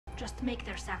Just make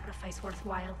their sacrifice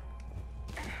worthwhile.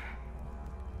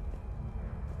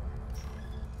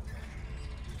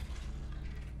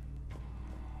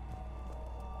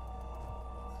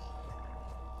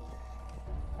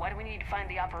 Why do we need to find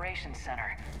the operations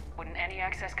center? Wouldn't any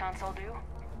access console do?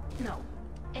 No.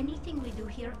 Anything we do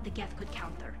here, the Geth could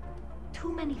counter.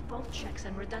 Too many fault checks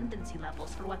and redundancy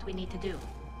levels for what we need to do.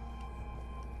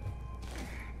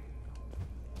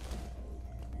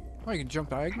 Oh, you can jump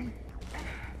diagonally?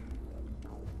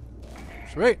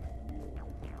 Sweet!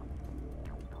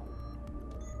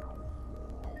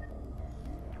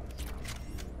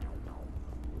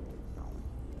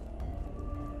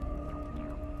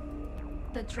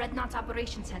 The Dreadnought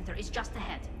Operations Center is just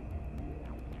ahead.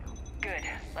 Good.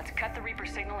 Let's cut the Reaper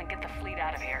signal and get the fleet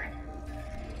out of here.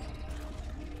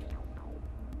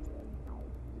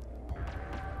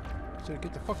 So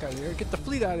get the fuck out of here. Get the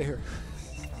fleet out of here.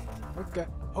 Okay.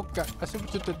 Okay. I see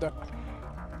what you did there.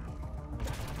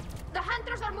 The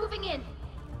hunters are moving in.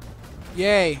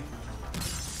 Yay.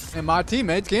 And my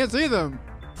teammates can't see them.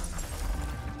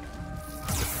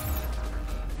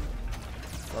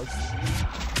 Good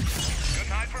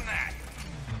hide from that.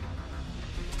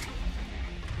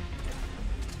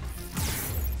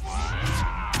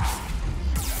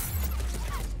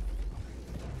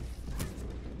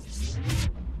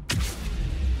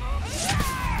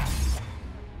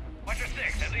 Watch your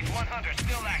six. At least one hunter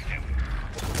still active.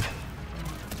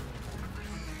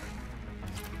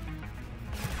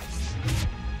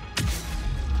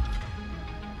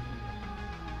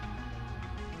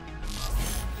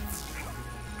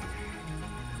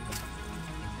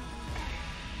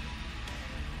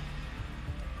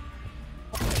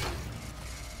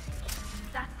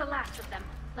 That's the last of them.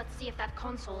 Let's see if that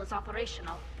console is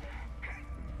operational.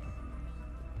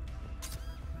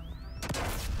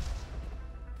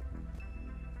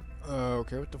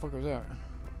 Okay, what the fuck was that?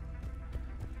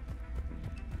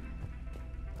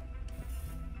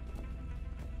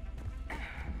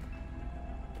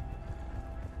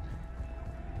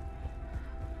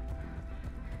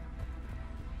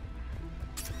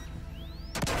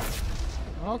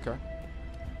 Okay.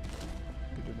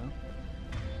 Good to know.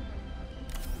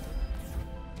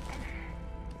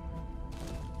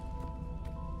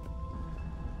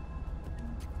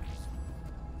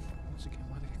 Once again,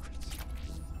 why they get crits?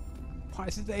 Why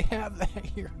did they have that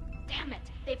here? Damn it!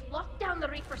 They've locked down the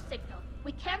Reaper signal.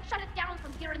 We can't shut it down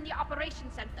from here in the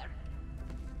operations center.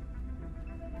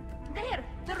 There!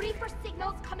 The Reaper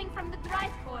signal's coming from the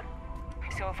drive core.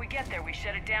 So if we get there, we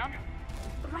shut it down?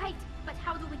 Right, but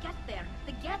how do we get there?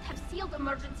 The Geth have sealed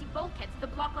emergency bulkheads to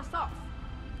block us off.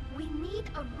 We need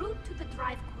a route to the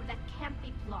drive core that can't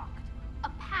be blocked. A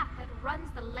path that runs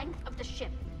the length of the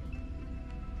ship.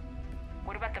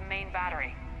 What about the main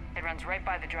battery? It runs right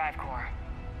by the drive core.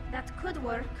 That could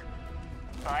work.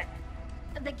 But?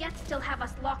 The Geth still have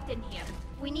us locked in here.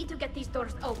 We need to get these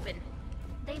doors open.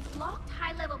 They've locked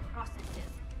high-level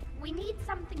processes. We need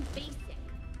something basic.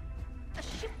 A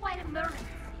ship-wide emergency.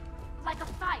 Like a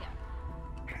fire.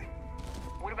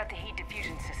 What about the heat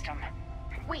diffusion system?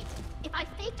 Wait, if I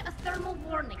faked a thermal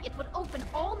warning, it would open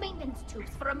all maintenance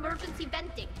tubes for emergency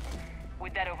venting.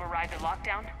 Would that override the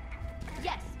lockdown?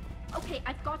 Yes. Okay,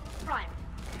 I've got Prime.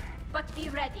 But be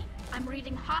ready. I'm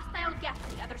reading hostile Geth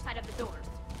on the other side of the doors.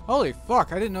 Holy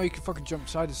fuck, I didn't know you could fucking jump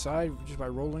side to side just by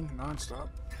rolling non-stop.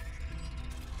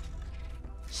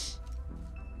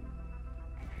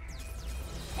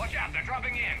 Watch out, they're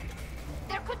dropping in.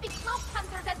 There could be cloak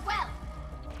hunters as well.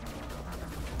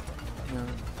 Yeah,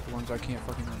 the ones I can't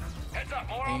fucking Heads up,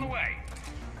 more on the way.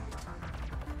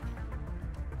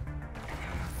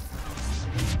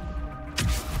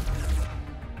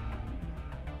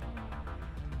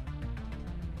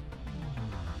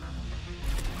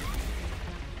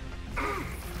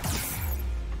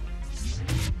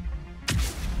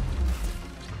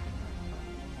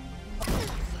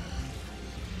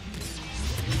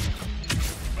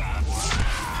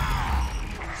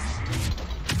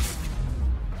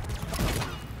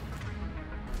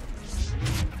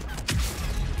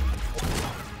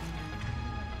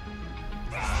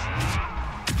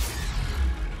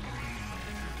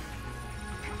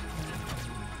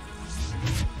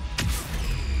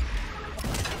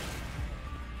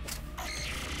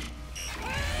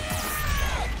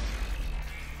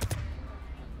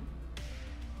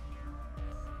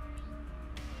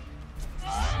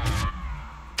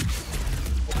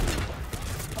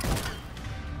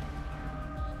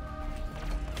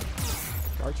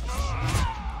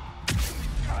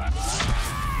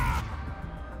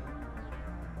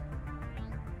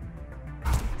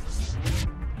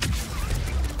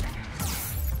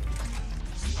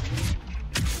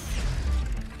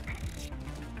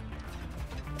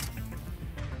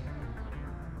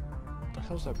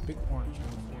 hell's that big orange one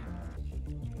for?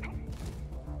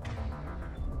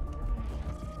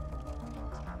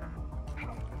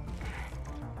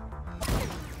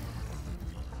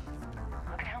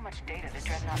 Look at how much data the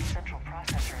Dreadnought central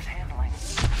processor is handling.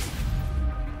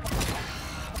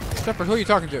 Shepard, who are you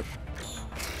talking to?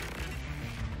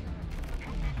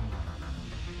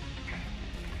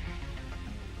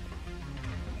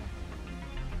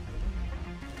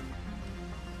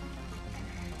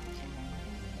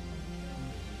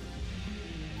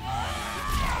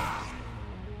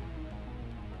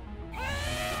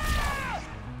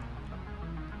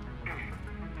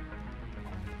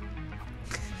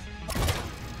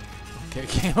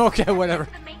 Okay, okay, whatever.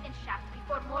 To the maintenance shaft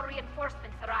before more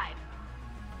reinforcements arrive.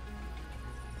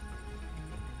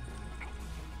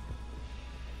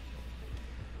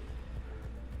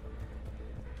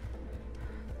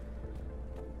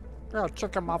 Oh,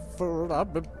 checking my food. I'll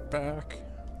be back.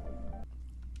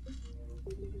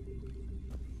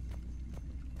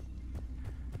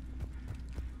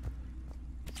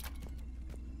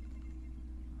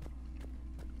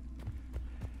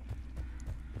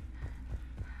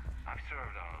 I've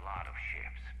served on a lot of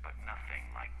ships, but nothing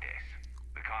like this.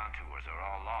 The contours are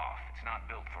all off. It's not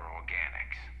built for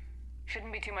organics.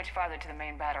 Shouldn't be too much farther to the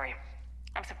main battery.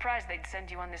 I'm surprised they'd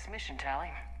send you on this mission, Tally.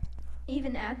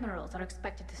 Even admirals are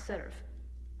expected to serve.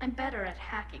 I'm better at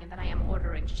hacking than I am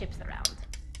ordering ships around.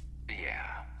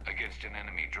 Yeah, against an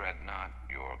enemy dreadnought,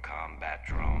 your combat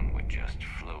drone would just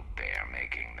float there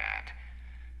making that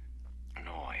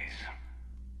noise.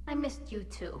 I missed you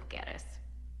too, Garrus.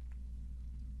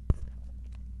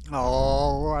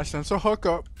 Oh, I sense a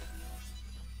hookup.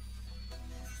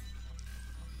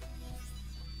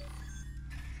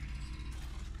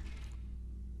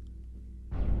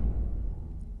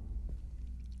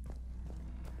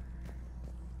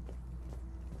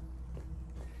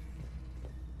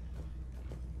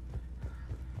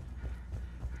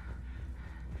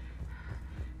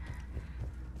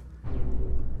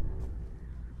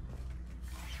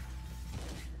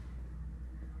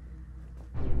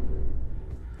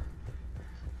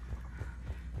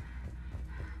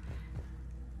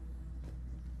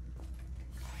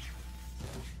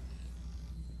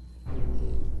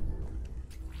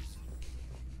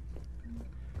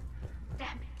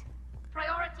 Damn it.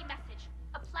 Priority message.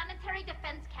 A planetary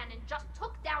defense cannon just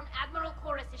took down Admiral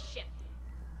Chorus's ship.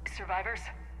 Survivors?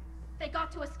 They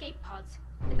got to escape pods,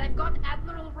 and I've got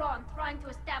Admiral Ron trying to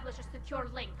establish a secure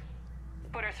link.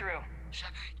 Put her through.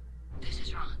 Shepard, this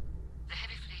is Ron. The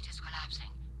heavy fleet is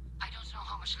collapsing. I don't know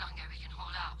how much longer we can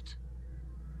hold out.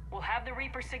 We'll have the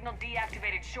Reaper signal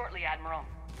deactivated shortly, Admiral.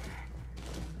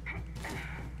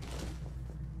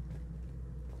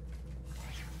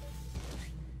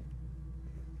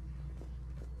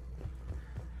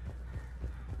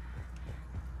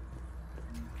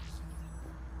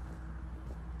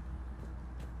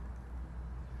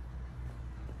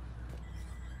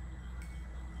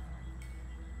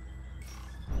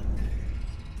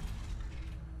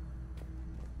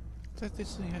 I thought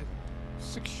this thing had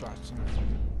 6 shots in the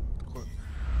fucking clip.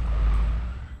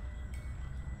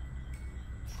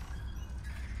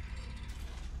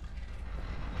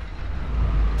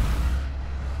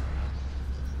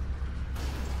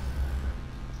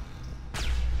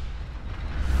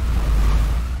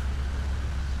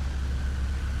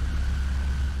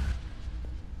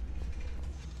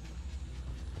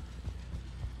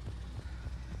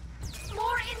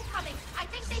 More incoming! I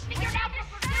think they figured out what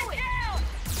we're doing!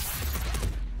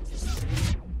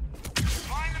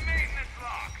 Find the maintenance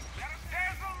lock.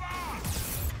 There's a lock.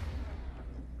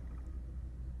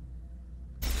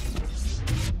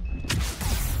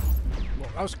 Well,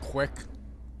 that was quick.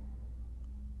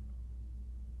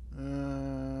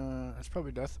 That's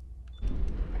probably death.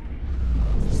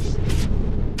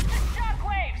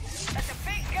 Shockwaves! That's a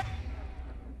big gun!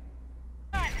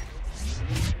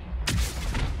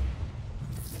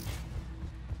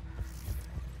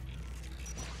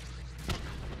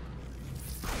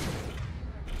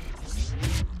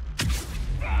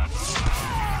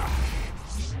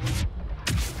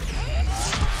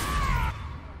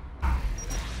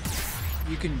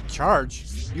 You can charge.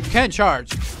 You can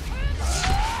charge.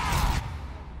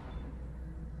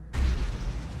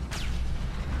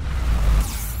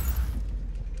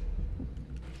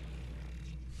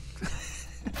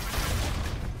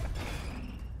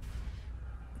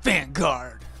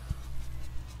 Vanguard.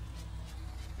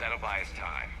 That'll buy us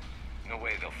time. No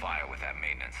way they'll fire with that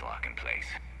maintenance lock in place.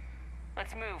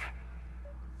 Let's move.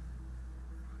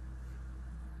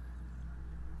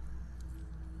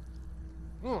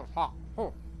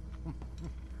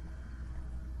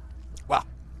 Wow.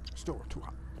 Still too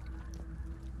hot.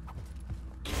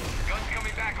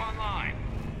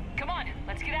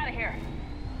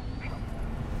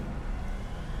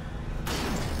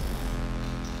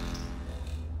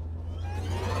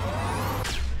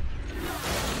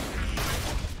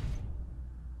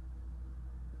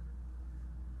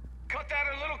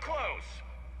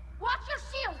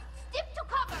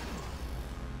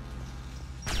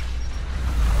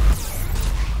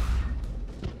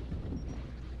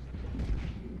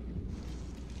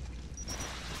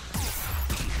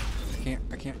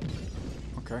 can't.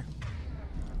 Okay.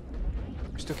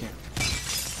 I still can't.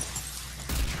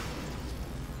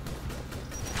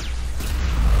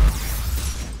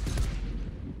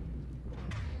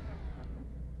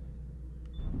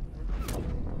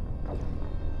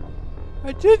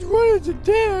 I just wanted to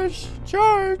dash.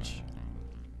 Charge.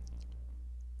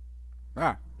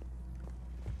 Ah.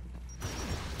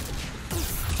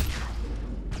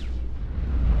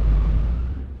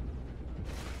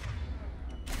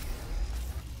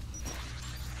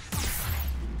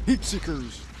 Heat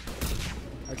seekers.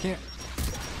 I can't.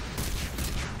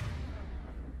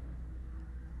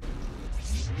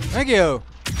 Thank you.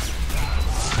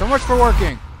 So much for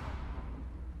working.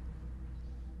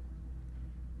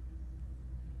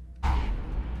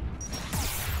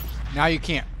 Now you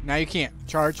can't. Now you can't.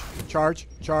 Charge, charge,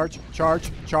 charge,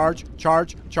 charge, charge,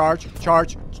 charge, charge,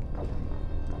 charge.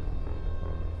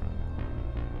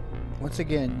 Once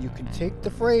again, you can take the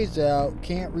phrase out,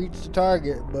 can't reach the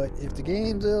target, but if the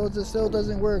game still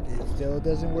doesn't work, it still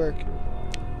doesn't work.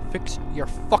 Fix your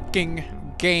fucking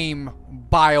game,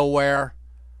 BioWare.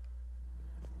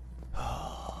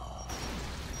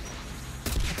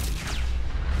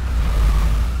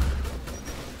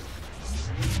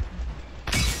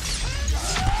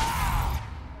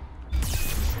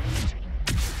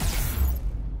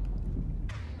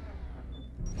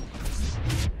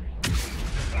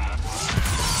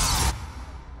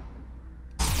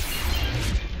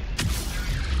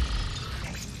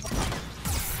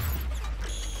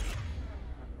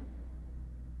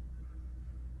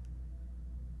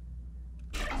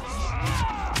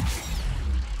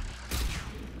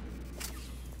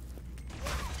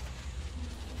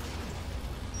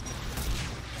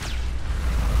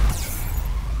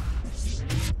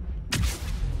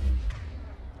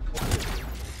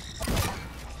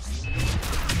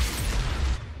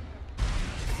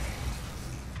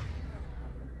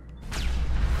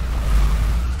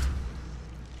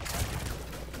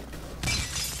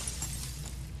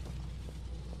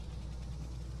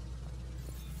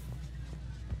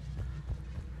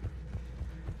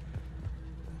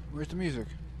 Where's the music?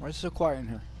 Why is it so quiet in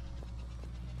here?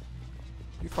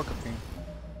 You fucking pain.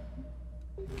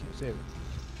 Can't save it.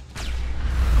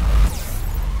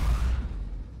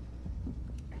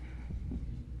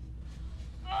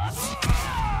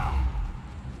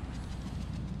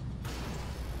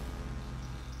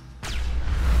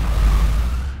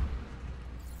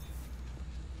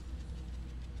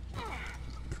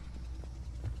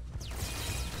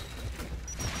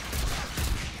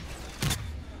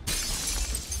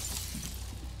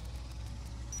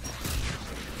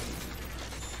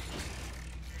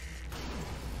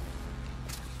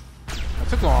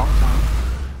 Took a long time.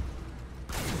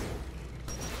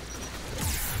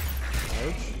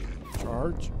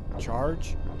 Charge,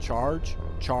 charge, charge,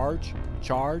 charge,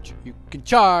 charge. You can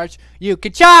charge. You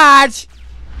can charge.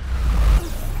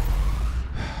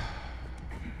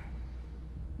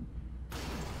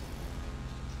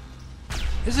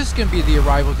 Is this gonna be the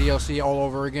Arrival DLC all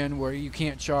over again, where you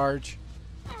can't charge?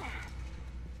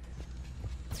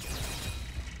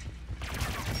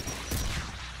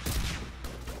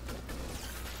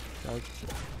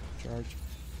 Charge,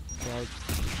 charge,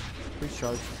 please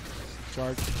charge,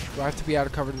 charge. Do I have to be out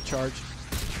of cover to charge?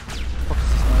 What the fuck is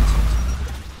this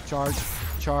nonsense? Charge,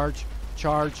 charge,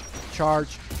 charge,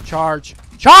 charge, charge,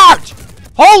 charge!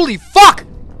 Holy fuck!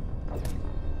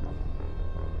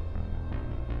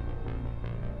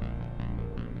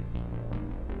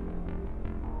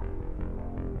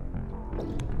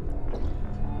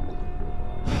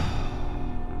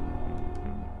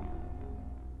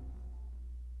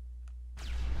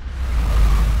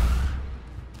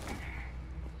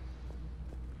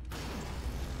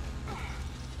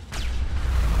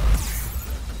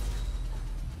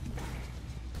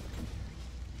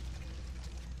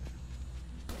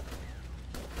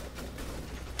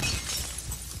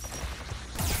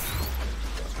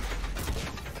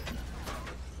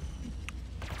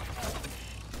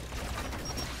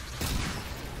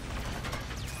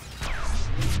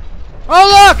 Oh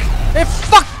look! It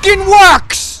fucking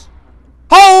works!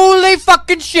 Holy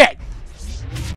fucking shit!